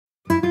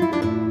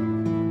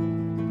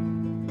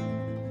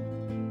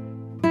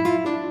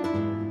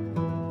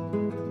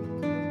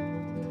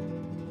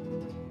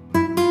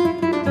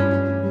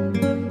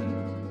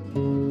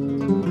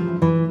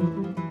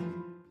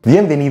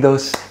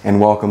Bienvenidos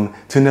and welcome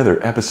to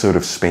another episode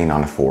of Spain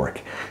on a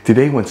Fork.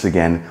 Today, once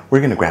again,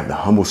 we're going to grab the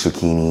humble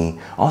zucchini,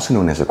 also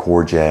known as a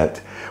courgette,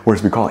 or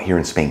as we call it here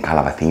in Spain,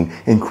 calabacín,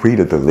 and create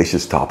a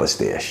delicious tapas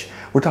dish.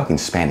 We're talking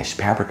Spanish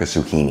paprika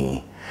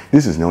zucchini.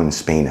 This is known in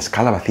Spain as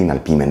calabacín al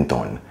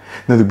pimentón.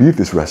 Now, the beauty of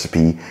this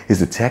recipe is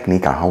the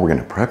technique on how we're going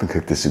to prep and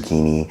cook the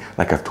zucchini.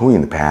 Like I've told you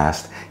in the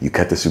past, you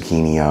cut the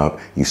zucchini up,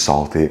 you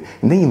salt it,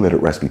 and then you let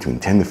it rest between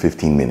 10 to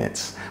 15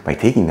 minutes. By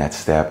taking that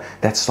step,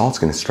 that salt's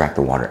going to extract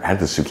the water out of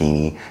the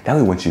zucchini. That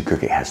way, once you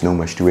cook it, it has no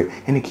much to it,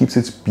 and it keeps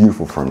its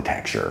beautiful firm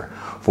texture.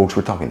 Folks,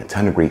 we're talking a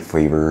ton of great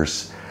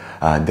flavors,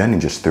 done in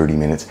just 30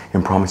 minutes,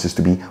 and promises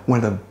to be one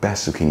of the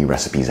best zucchini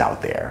recipes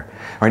out there.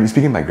 All right, let's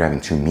begin by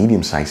grabbing two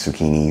medium-sized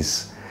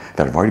zucchinis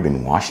that have already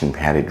been washed and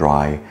patted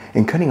dry,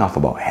 and cutting off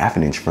about ½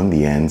 inch from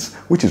the ends,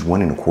 which is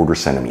 1 1/4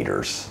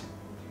 centimeters.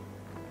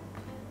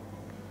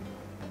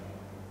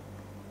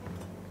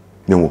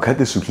 Then we'll cut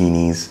the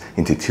zucchinis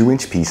into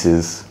 2-inch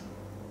pieces.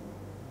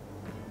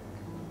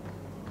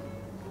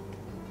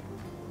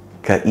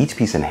 Cut each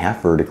piece in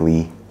half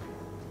vertically,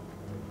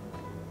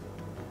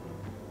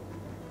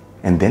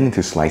 and then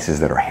into slices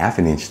that are ½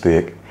 inch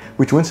thick,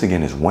 which once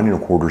again is 1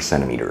 1/4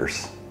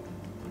 centimeters.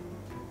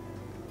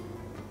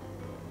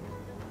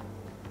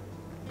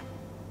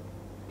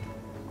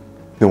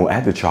 Then we'll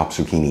add the chopped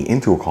zucchini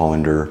into a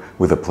colander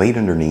with a plate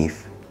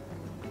underneath.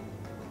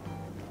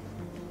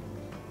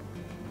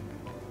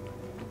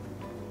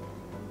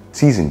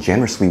 Season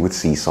generously with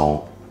sea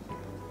salt.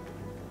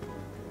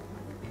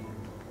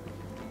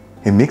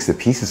 And mix the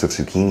pieces of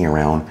zucchini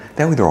around,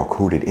 that way they're all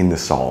coated in the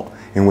salt.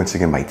 And once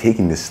again, by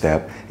taking this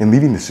step and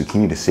leaving the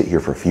zucchini to sit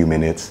here for a few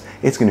minutes,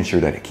 it's going to ensure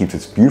that it keeps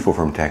its beautiful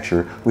firm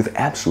texture with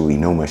absolutely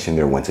no mush in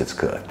there once it's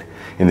cooked.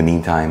 In the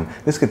meantime,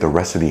 let's get the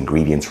rest of the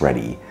ingredients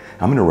ready.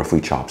 I'm going to roughly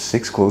chop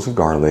 6 cloves of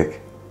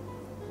garlic.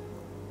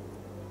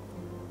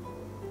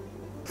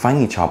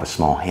 Finally, chop a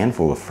small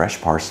handful of fresh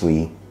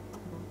parsley.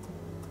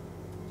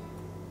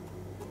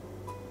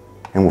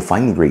 And we'll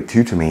finally grate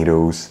 2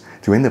 tomatoes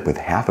to end up with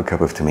 ½ a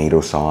cup of tomato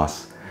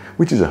sauce,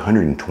 which is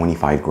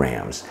 125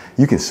 grams.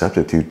 You can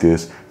substitute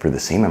this for the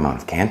same amount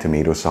of canned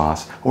tomato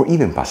sauce or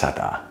even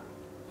passata.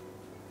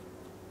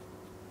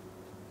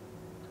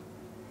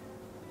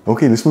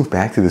 Okay, let's move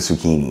back to the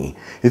zucchini.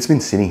 It's been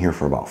sitting here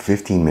for about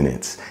 15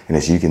 minutes, and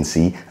as you can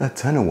see, a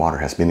ton of water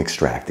has been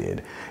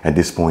extracted. At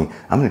this point,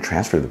 I'm going to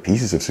transfer the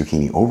pieces of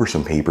zucchini over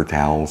some paper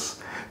towels,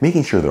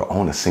 making sure they're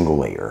all in a single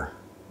layer.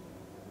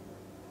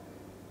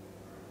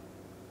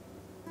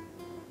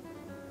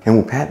 And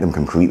we'll pat them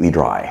completely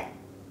dry.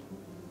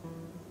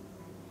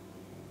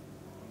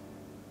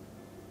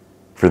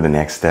 For the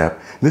next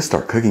step, let's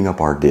start cooking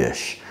up our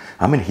dish.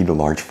 I'm going to heat a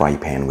large fry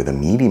pan with a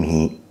medium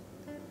heat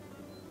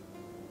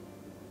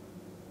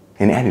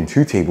and add in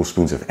 2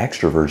 tablespoons of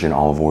extra virgin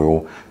olive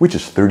oil, which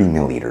is 30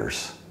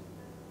 milliliters.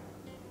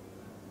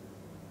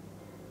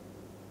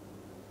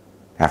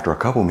 After a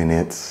couple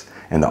minutes,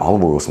 and the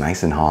olive oil is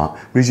nice and hot,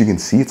 but as you can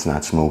see it's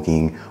not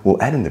smoking, we'll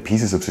add in the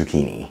pieces of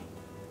zucchini.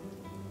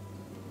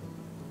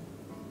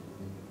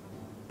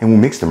 And we'll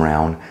mix them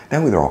around,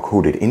 that way they're all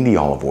coated in the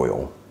olive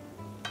oil.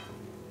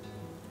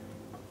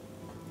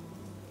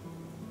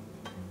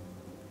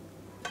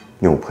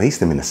 Then we'll place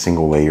them in a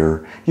single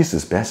layer, just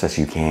as best as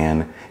you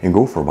can, and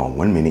go for about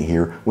 1 minute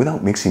here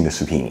without mixing the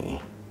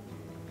zucchini.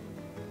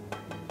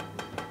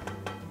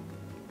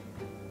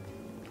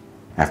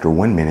 After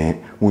 1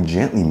 minute, we'll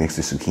gently mix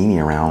the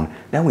zucchini around,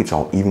 that way it's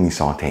all evenly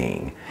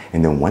sauteing.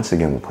 And then once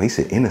again, we'll place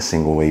it in a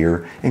single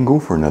layer and go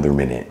for another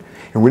minute.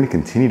 And we're going to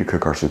continue to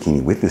cook our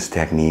zucchini with this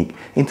technique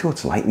until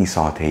it's lightly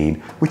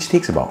sauteed, which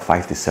takes about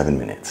 5 to 7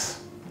 minutes.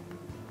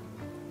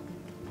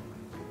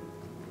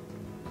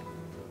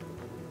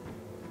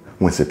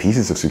 Once the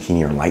pieces of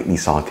zucchini are lightly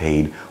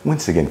sauteed,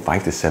 once again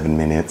 5 to 7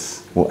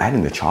 minutes, we'll add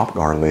in the chopped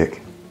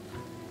garlic.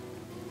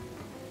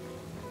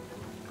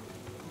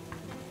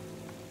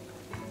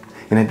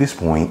 And at this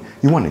point,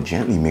 you want to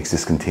gently mix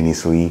this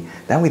continuously,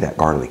 that way that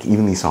garlic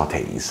evenly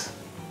sautés.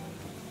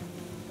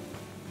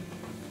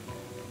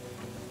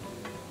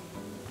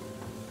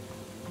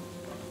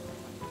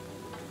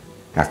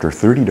 After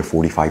 30 to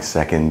 45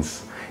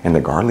 seconds, and the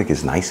garlic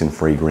is nice and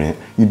fragrant,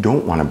 you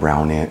don't want to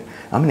brown it,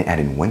 I'm going to add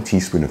in 1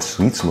 teaspoon of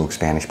sweet smoked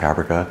Spanish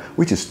paprika,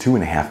 which is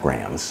 2½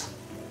 grams.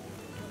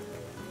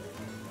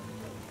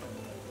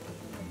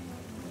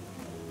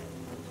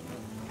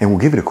 And we'll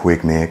give it a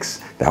quick mix,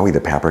 that way the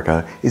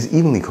paprika is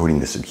evenly coating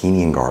the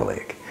zucchini and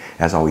garlic.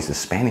 As always, the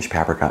Spanish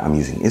paprika I'm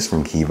using is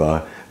from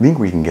Kiva, link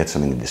where you can get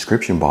some in the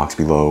description box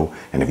below,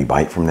 and if you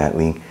buy it from that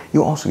link,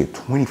 you'll also get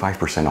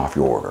 25% off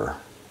your order.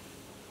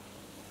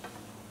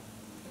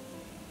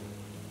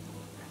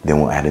 Then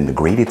we'll add in the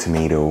grated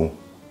tomato,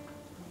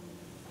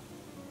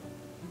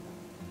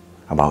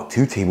 about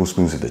 2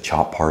 tablespoons of the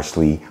chopped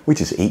parsley,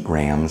 which is 8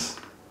 grams,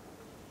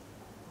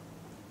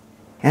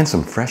 and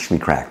some freshly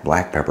cracked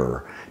black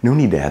pepper. No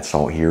need to add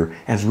salt here,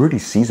 as we already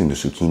seasoned the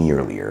zucchini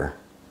earlier.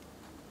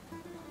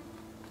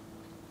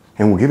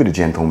 And we'll give it a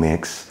gentle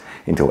mix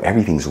until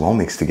everything's well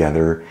mixed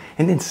together,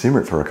 and then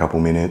simmer it for a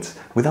couple minutes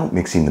without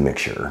mixing the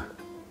mixture.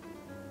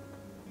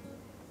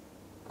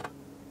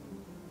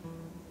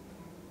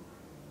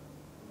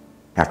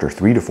 After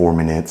 3 to 4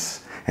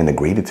 minutes, and the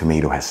grated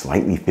tomato has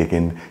slightly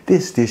thickened,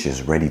 this dish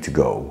is ready to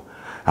go.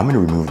 I'm going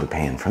to remove the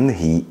pan from the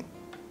heat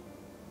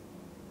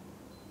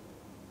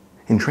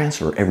and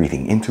transfer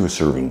everything into a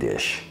serving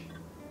dish.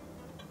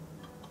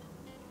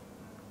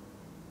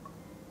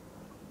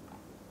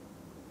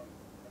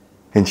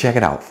 And check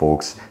it out,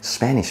 folks,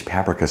 Spanish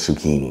paprika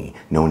zucchini,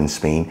 known in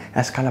Spain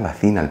as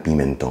Calabacín al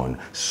Pimentón.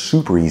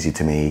 Super easy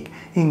to make,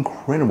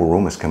 incredible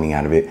aromas coming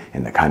out of it,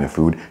 and the kind of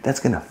food that's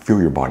gonna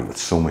fill your body with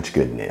so much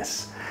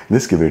goodness.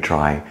 Let's give it a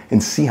try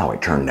and see how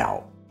it turned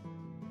out.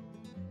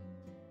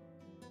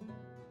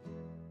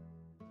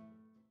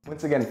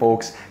 Once again,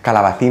 folks,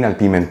 Calabacín al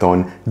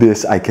Pimentón,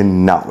 this I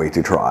cannot wait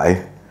to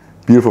try.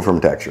 Beautiful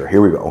firm texture,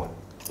 here we go.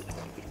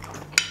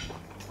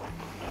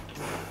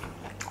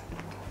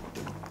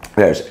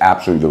 That is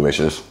absolutely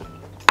delicious.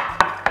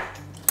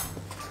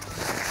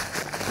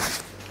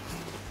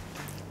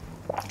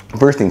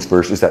 First things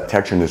first is that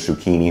texture in the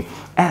zucchini.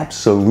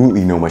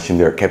 Absolutely no mush in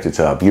there. It kept its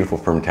beautiful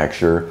firm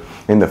texture.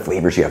 And the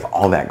flavors, you have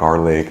all that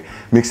garlic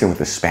mixed in with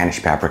the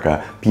Spanish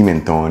paprika,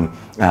 pimentón,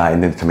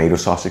 and then the tomato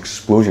sauce.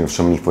 Explosion of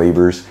so many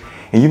flavors.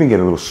 And you even get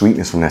a little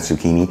sweetness from that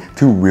zucchini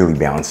to really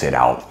balance it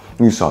out.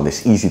 You saw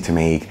this, easy to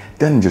make,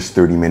 done in just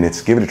 30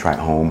 minutes. Give it a try at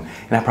home.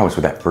 And I promise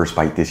with that first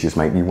bite, this just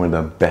might be one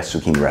of the best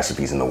zucchini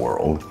recipes in the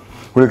world.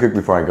 Really quick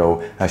before I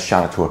go, a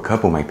shout out to a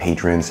couple of my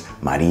patrons,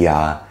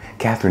 Maria,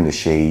 Catherine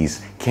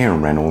Deshays,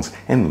 Karen Reynolds,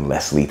 and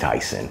Leslie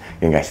Tyson.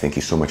 And guys, thank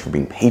you so much for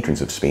being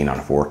patrons of Spain on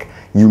a Fork.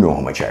 You know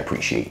how much I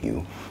appreciate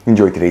you.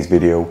 Enjoyed today's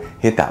video,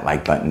 hit that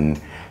like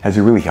button, as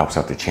it really helps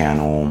out the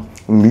channel.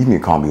 Leave me a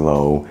comment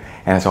below.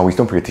 And as always,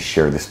 don't forget to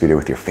share this video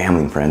with your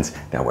family and friends.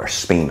 That way our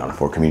Spain on a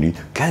Fork community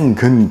can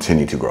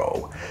continue to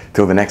grow.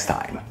 Till the next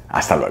time,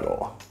 hasta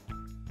luego.